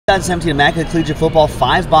2017 Immaculate Collegiate Football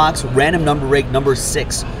 5-box random number break number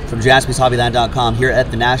 6 from JaspysHobbyland.com here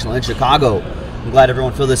at the National in Chicago. I'm glad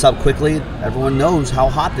everyone filled this up quickly. Everyone knows how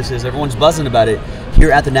hot this is. Everyone's buzzing about it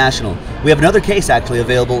here at the National. We have another case actually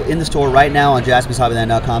available in the store right now on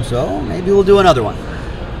JaspysHobbyland.com, so maybe we'll do another one.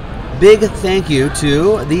 Big thank you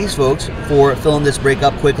to these folks for filling this break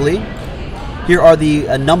up quickly. Here are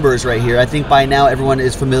the numbers right here. I think by now everyone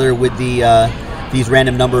is familiar with the these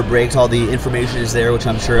random number breaks. All the information is there, which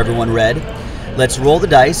I'm sure everyone read. Let's roll the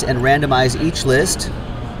dice and randomize each list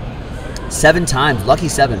 7 times. Lucky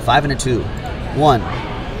 7, 5 and a 2. 1,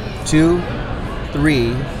 2,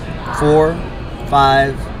 3, 4,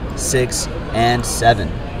 5, 6, and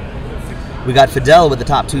 7. We got Fidel with the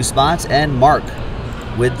top 2 spots and Mark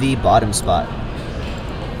with the bottom spot.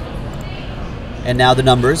 And now the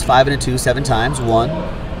numbers, 5 and a 2, 7 times.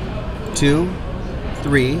 1, 2,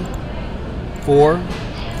 3, 4,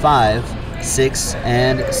 5, 6,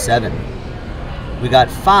 and 7. We got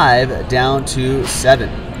 5 down to 7.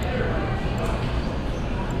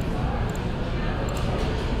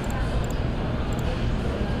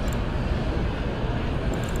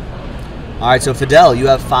 All right, so Fidel, you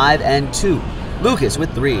have 5 and 2. Lucas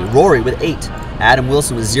with 3. Rory with 8. Adam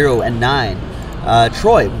Wilson with 0 and 9.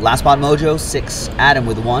 Troy, last spot mojo, 6. Adam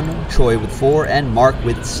with 1. Troy with 4. And Mark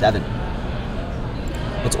with 7.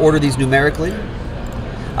 Let's order these numerically.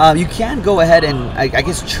 You can go ahead and, I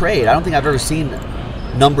guess, trade. I don't think I've ever seen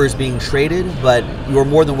numbers being traded, but you are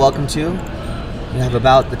more than welcome to. You have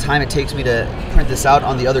about the time it takes me to print this out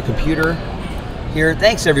on the other computer here.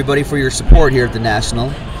 Thanks, everybody, for your support here at the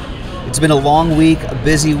National. It's been a long week, a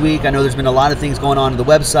busy week. I know there's been a lot of things going on the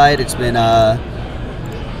website. It's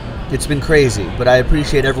been crazy, but I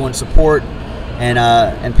appreciate everyone's support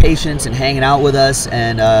and patience and hanging out with us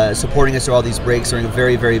and supporting us through all these breaks during a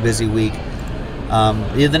very, very busy week.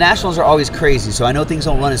 The Nationals are always crazy, so I know things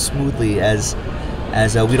don't run as smoothly as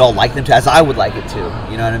we'd all like them to, as I would like it to.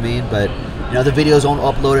 You know what I mean? But you know, the videos don't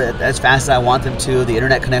upload as fast as I want them to. The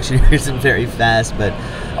internet connection here isn't very fast, but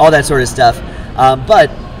all that sort of stuff. But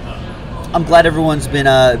I'm glad everyone's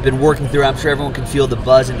been working through. I'm sure everyone can feel the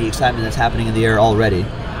buzz and the excitement that's happening in the air already.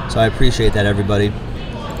 So I appreciate that, everybody.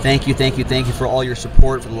 Thank you, thank you, thank you for all your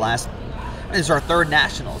support for the last. This is our 3rd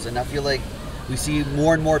Nationals, and I feel like we see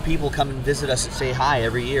more and more people come and visit us and say hi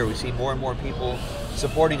every year. We see more and more people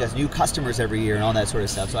supporting us, new customers every year, and all that sort of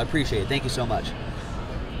stuff. So I appreciate it. Thank you so much.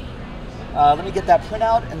 Let me get that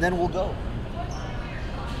printout, and then we'll go.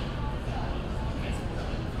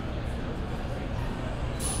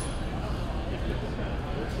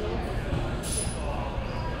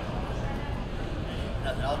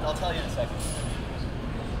 I'll tell you in a second.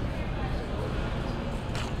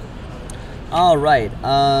 All right.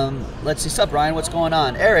 Let's see. What's up, Ryan? What's going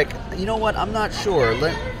on? Eric, you know what? I'm not sure.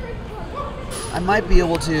 I might be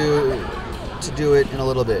able to do it in a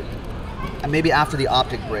little bit. Maybe after the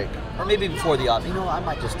optic break. Or maybe before the optic. You know, I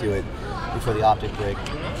might just do it before the optic break.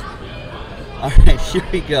 All right, here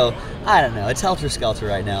we go. I don't know. It's helter-skelter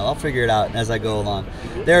right now. I'll figure it out as I go along.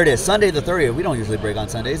 There it is. Sunday the 30th. We don't usually break on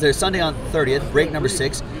Sundays. There's Sunday on the 30th, break number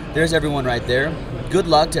 6. There's everyone right there. Good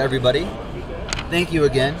luck to everybody. Thank you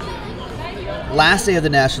again. Last day of the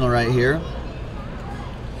National right here.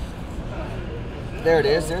 There it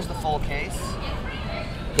is. There's the full case.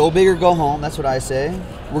 Go big or go home. That's what I say.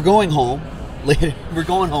 We're going home. We're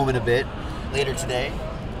going home in a bit later today.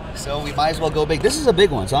 So we might as well go big. This is a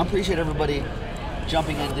big one, so I appreciate everybody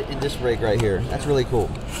jumping in this break right here. That's really cool.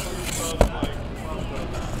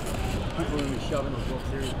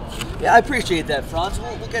 Yeah, I appreciate that, Franz.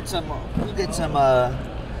 We'll get some.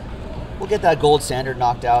 We'll get that gold standard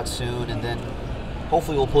knocked out soon, and then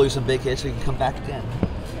hopefully we'll pull you some big hits so you can come back again.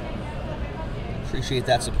 Appreciate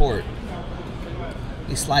that support. Let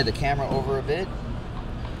me slide the camera over a bit.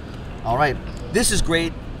 All right, this is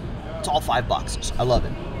great. It's all 5 boxes. I love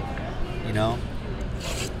it. You know.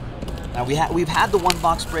 Now we've had the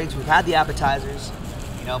 1-box breaks, we've had the appetizers,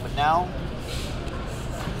 you know, but now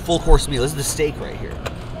full course meal. This is the steak right here.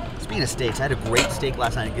 Speaking of steaks, I had a great steak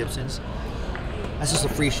last night at Gibson's. That's just a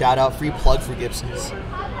free shout out, free plug for Gibson's.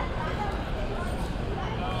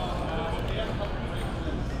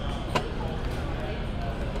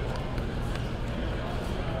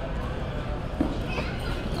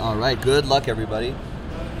 All right, good luck, everybody.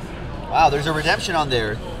 Wow, there's a redemption on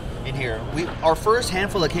there. In here, our first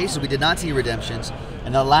handful of cases we did not see redemptions,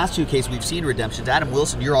 and the last 2 cases we've seen redemptions. Adam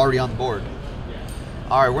Wilson, you're already on the board.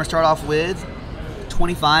 All right, we're gonna start off with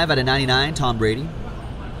 25 out of 99, Tom Brady.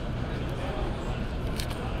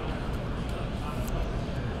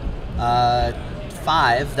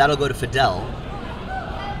 5, that'll go to Fidel.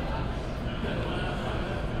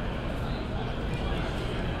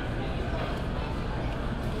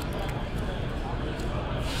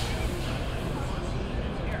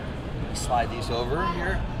 slide these over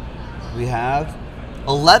here. We have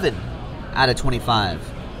 11 out of 25.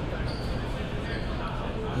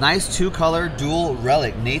 Nice two-color dual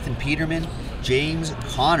relic. Nathan Peterman, James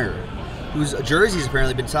Conner, whose jerseys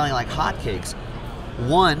apparently been selling like hotcakes.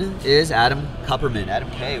 One is Adam Kupperman, Adam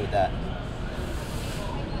K with that.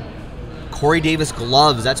 Corey Davis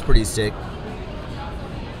gloves, that's pretty sick.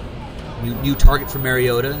 New target for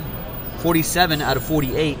Mariota. 47 out of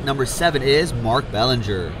 48. Number 7 is Mark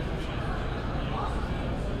Bellinger.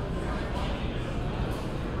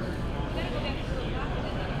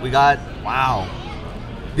 We got, wow,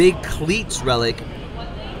 big cleats relic,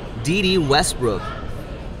 D.D. Westbrook.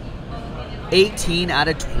 18 out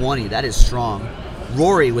of 20. That is strong.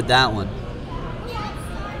 Rory with that one.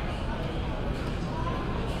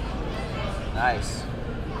 Nice.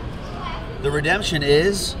 The redemption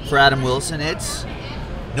is, for Adam Wilson, it's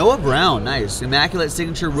Noah Brown. Nice. Immaculate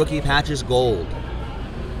signature rookie patches gold.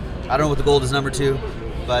 I don't know what the gold is number 2,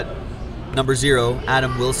 but number 0,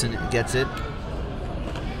 Adam Wilson gets it.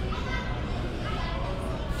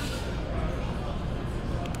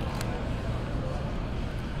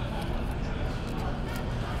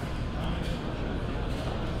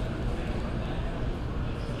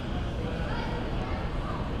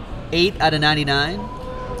 Eight out of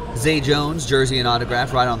 99. Zay Jones, jersey and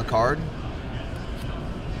autograph right on the card.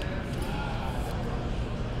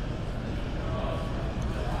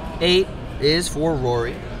 Eight is for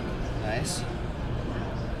Rory. Nice.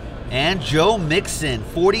 And Joe Mixon,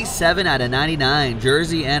 47 out of 99,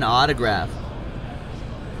 jersey and autograph.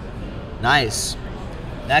 Nice.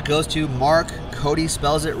 That goes to Mark, Cody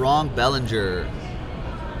spells it wrong, Bellinger.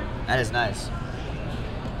 That is nice.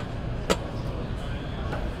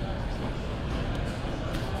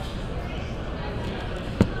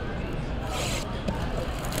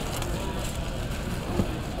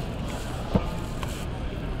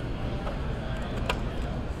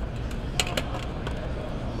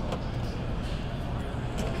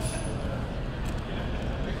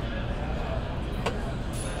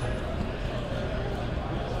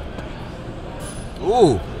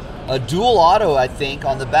 Ooh, a dual auto, I think,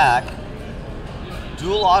 on the back.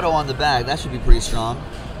 Dual auto on the back. That should be pretty strong.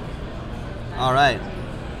 All right.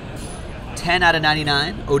 10 out of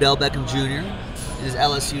 99. Odell Beckham Jr. in his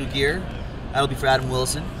LSU gear. That'll be for Adam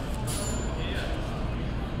Wilson.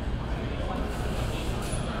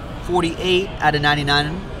 48 out of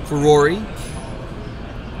 99 for Rory.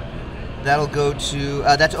 That'll go to,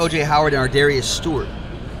 that's O.J. Howard and Ardarius Stewart.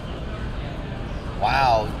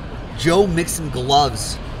 Wow. Joe Mixon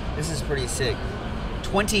gloves. This is pretty sick.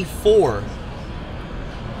 24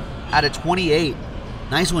 out of 28.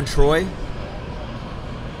 Nice one, Troy.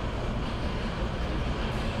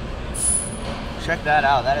 Check that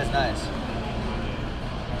out. That is nice.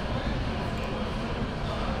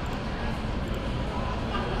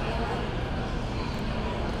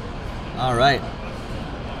 All right.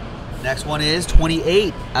 Next one is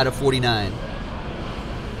 28 out of 49.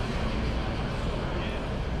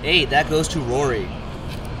 8, that goes to Rory.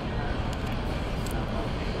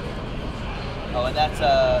 Oh, and that's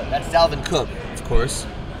Dalvin Cook, of course.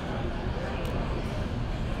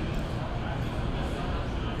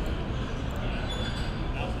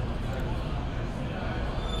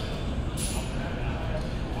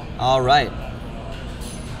 All right.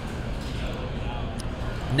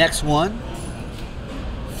 Next one,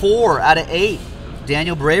 4 out of 8,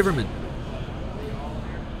 Daniel Braverman.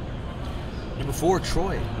 Number 4,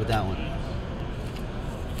 Troy with that one.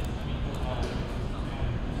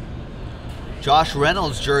 Josh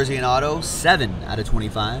Reynolds, jersey and auto, 7 out of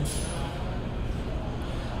 25.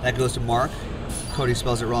 That goes to Mark. Cody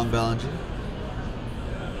spells it wrong, Bellinger.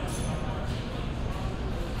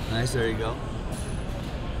 Nice, there you go.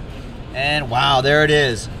 And wow, there it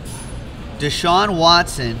is. Deshaun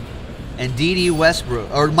Watson and D.D.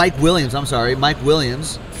 Westbrook, or Mike Williams, I'm sorry, Mike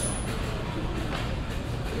Williams.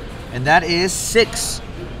 And that is 6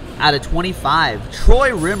 out of 25.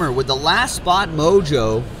 Troy Rimmer with the last spot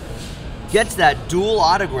mojo gets that dual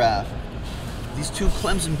autograph. These two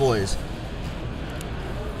Clemson boys.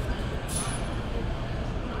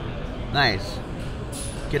 Nice.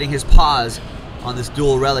 Getting his paws on this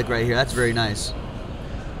dual relic right here. That's very nice.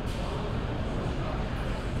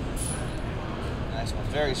 Nice one.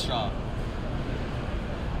 Very strong.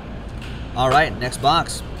 All right, next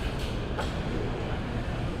box.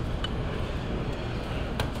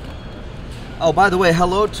 Oh, by the way,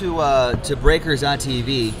 hello to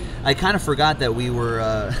Breakers.tv. I kind of forgot that we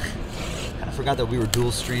were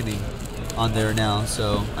dual streaming on there now,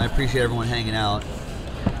 so I appreciate everyone hanging out.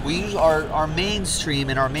 We use our main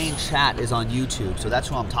stream and our main chat is on YouTube, so that's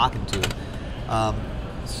who I'm talking to.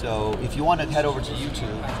 So if you want to head over to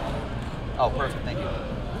YouTube. Oh, perfect. Thank you.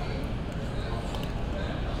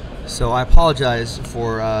 So I apologize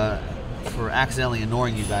for accidentally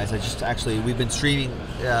annoying you guys. We've been streaming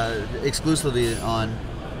exclusively on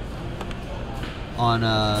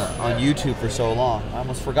YouTube for so long. I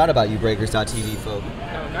almost forgot about you, Breakers.tv folk.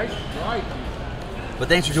 Nice drive. But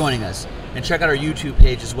thanks for joining us, and check out our YouTube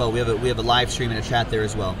page as well. We have a live stream and a chat there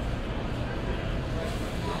as well.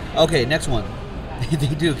 Okay, next one. They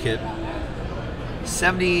do, kid.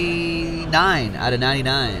 79 out of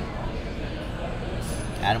 99.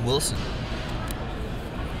 Adam Wilson.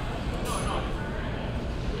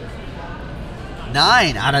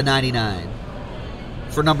 9 out of 99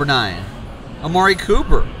 for number 9. Amari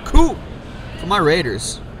Cooper. Coop for my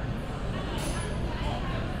Raiders.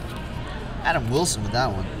 Adam Wilson with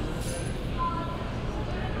that one.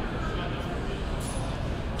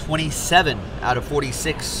 27 out of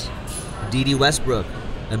 46. D.D. Westbrook.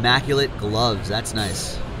 Immaculate gloves. That's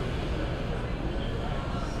nice.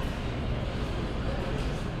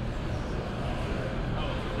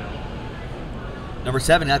 Number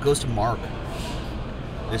 7, that goes to Mark.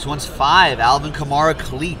 This one's 5. Alvin Kamara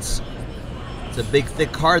cleats. It's a big,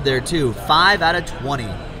 thick card there, too. 5 out of 20.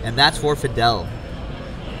 And that's for Fidel.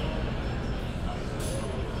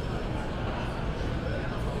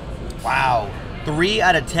 Wow. 3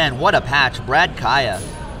 out of 10. What a patch. Brad Kaya.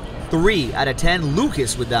 3 out of 10.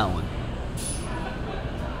 Lucas with that one.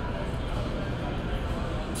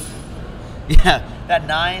 Yeah, that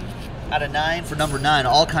 9 out of 9 for number 9.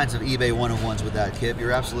 All kinds of eBay 101s with that, Kip.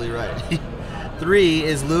 You're absolutely right. 3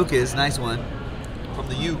 is Lucas. Nice one. From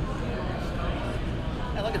the U.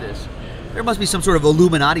 Yeah, look at this. There must be some sort of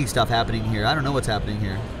Illuminati stuff happening here. I don't know what's happening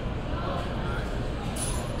here.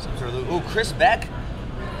 Some sort of... Oh, Chris Beck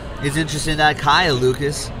is interested in that Kaya,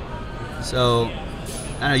 Lucas. So,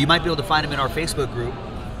 I don't know. You might be able to find him in our Facebook group.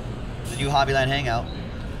 The new Hobbyland Hangout.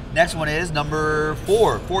 Next one is number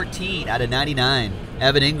 4. 14 out of 99.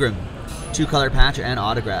 Evan Ingram. 2-color patch and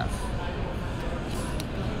autograph.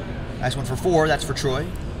 Nice one for 4. That's for Troy.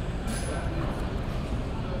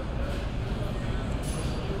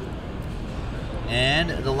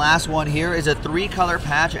 And the last one here is a 3-color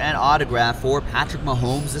patch and autograph for Patrick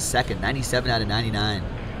Mahomes II. 97 out of 99.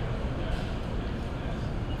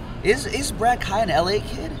 Is Brad Kaya an LA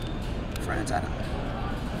kid? Friends, I don't know.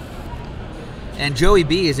 And Joey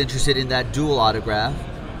B is interested in that dual autograph.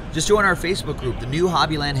 Just join our Facebook group, the new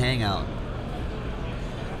Hobbyland Hangout.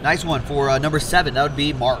 Nice one for number 7. That would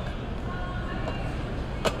be Mark.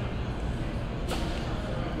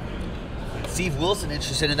 Steve Wilson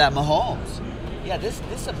interested in that Mahomes. Yeah, this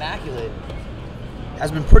Immaculate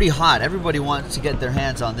has been pretty hot. Everybody wants to get their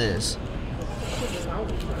hands on this.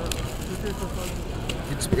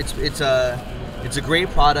 It's a great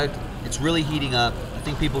product. It's really heating up. I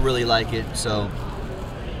think people really like it. So.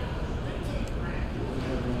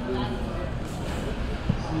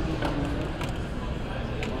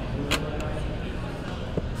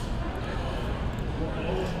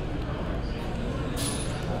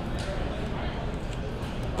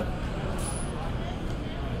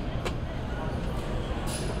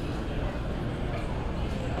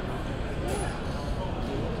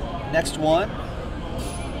 Next one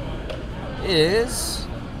is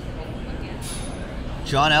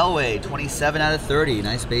John Elway, 27 out of 30.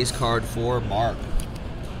 Nice base card for Mark.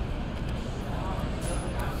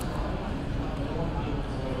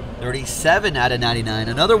 $37 out of 99.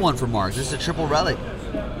 Another one for Mark. This is a triple relic.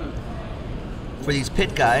 For these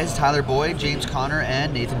pit guys, Tyler Boyd, James Conner,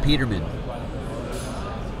 and Nathan Peterman.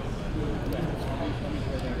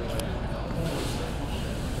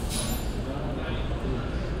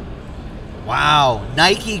 Wow,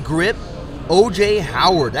 Nike grip, O.J.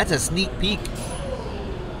 Howard. That's a sneak peek.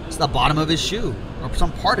 It's the bottom of his shoe, or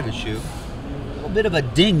some part of his shoe. A little bit of a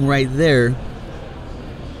ding right there.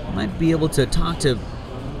 Might be able to talk to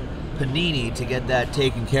Panini to get that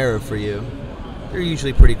taken care of for you. They're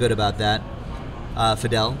usually pretty good about that.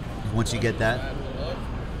 Fidel, once you get that.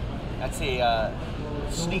 That's a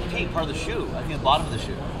sneak peek part of the shoe. I think the bottom of the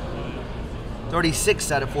shoe.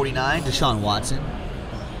 36 out of 49, Deshaun Watson.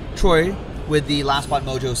 Troy with the Last Spot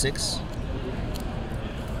Mojo 6.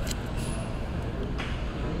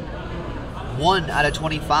 1 out of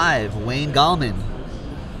 25, Wayne Gallman.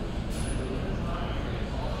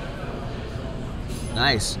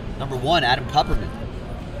 Nice. Number 1, Adam Kupperman.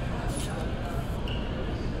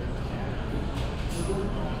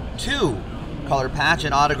 2, color patch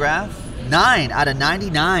and autograph. 9 out of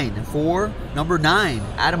 99 for number 9,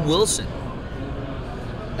 Adam Wilson.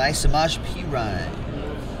 Nice Samaje Perine.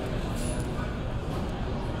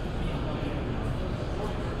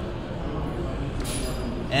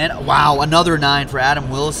 And wow, another 9 for Adam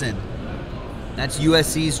Wilson. That's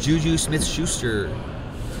USC's Juju Smith-Schuster.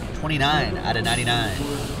 29 out of 99.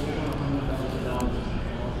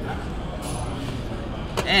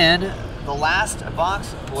 And the last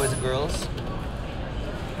box, boys and girls.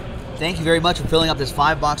 Thank you very much for filling up this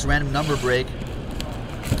 5-box random number break.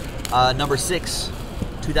 Number 6,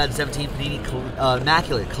 2017 Panini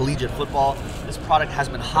Immaculate Collegiate Football. This product has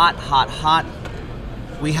been hot, hot, hot.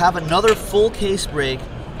 We have another full case break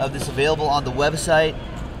of this available on the website.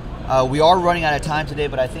 We are running out of time today,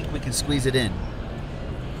 but I think we can squeeze it in.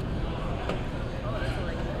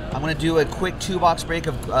 I'm going to do a quick 2-box break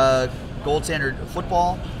of Gold Standard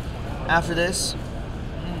Football after this.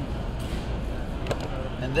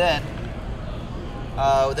 And then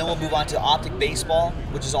we'll move on to Optic Baseball,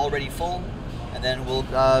 which is already full. And then we'll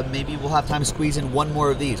maybe we'll have time to squeeze in one more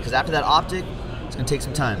of these, because after that Optic, it's going to take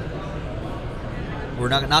some time. We're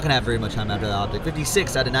not going to have very much time after that Optic.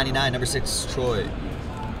 56 out of 99, number 6, Troy.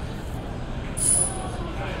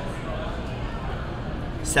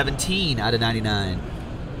 17 out of 99.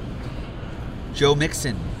 Joe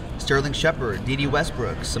Mixon, Sterling Shepard, D.D.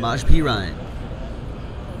 Westbrook, Samaj P. Ryan.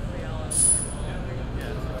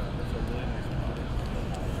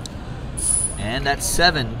 And that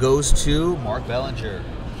 7 goes to Mark Bellinger.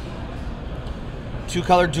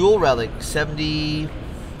 2-color dual relic,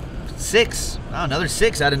 76. Oh, another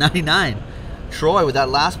 6 out of 99. Troy with that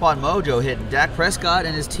last spot mojo hitting Dak Prescott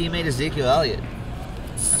and his teammate Ezekiel Elliott.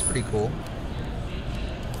 That's pretty cool.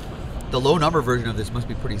 The low number version of this must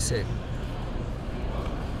be pretty sick.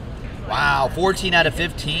 Wow, 14 out of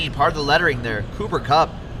 15. Part of the lettering there. Cooper Kupp.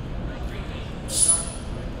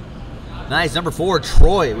 Nice. Number 4,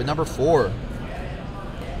 Troy with number 4.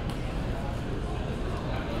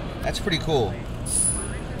 That's pretty cool.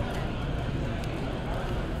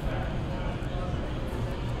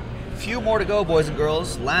 Few more to go, boys and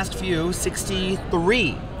girls. Last few,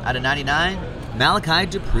 63 out of 99. Malachi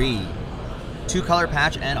Dupree. 2-color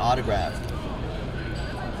patch and autographed.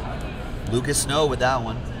 Lucas Snow with that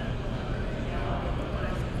one.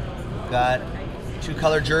 Got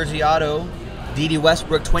 2-color jersey auto. D.D.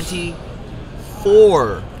 Westbrook,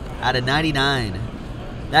 24 out of 99.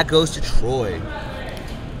 That goes to Troy.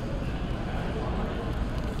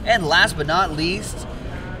 And last but not least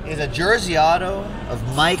is a jersey auto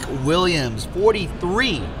of Mike Williams,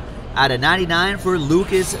 43 out of 99 for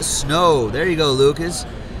Lucas Snow. There you go, Lucas.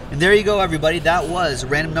 And there you go, everybody. That was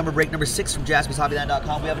random number break number 6 from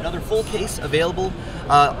JaspysHobbyland.com. We have another full case available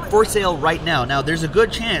for sale right now. Now, there's a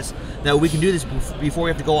good chance that we can do this before we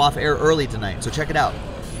have to go off air early tonight. So check it out.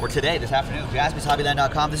 Or today, this afternoon,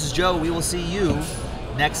 JaspysHobbyland.com. This is Joe. We will see you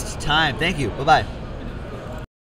next time. Thank you. Bye-bye.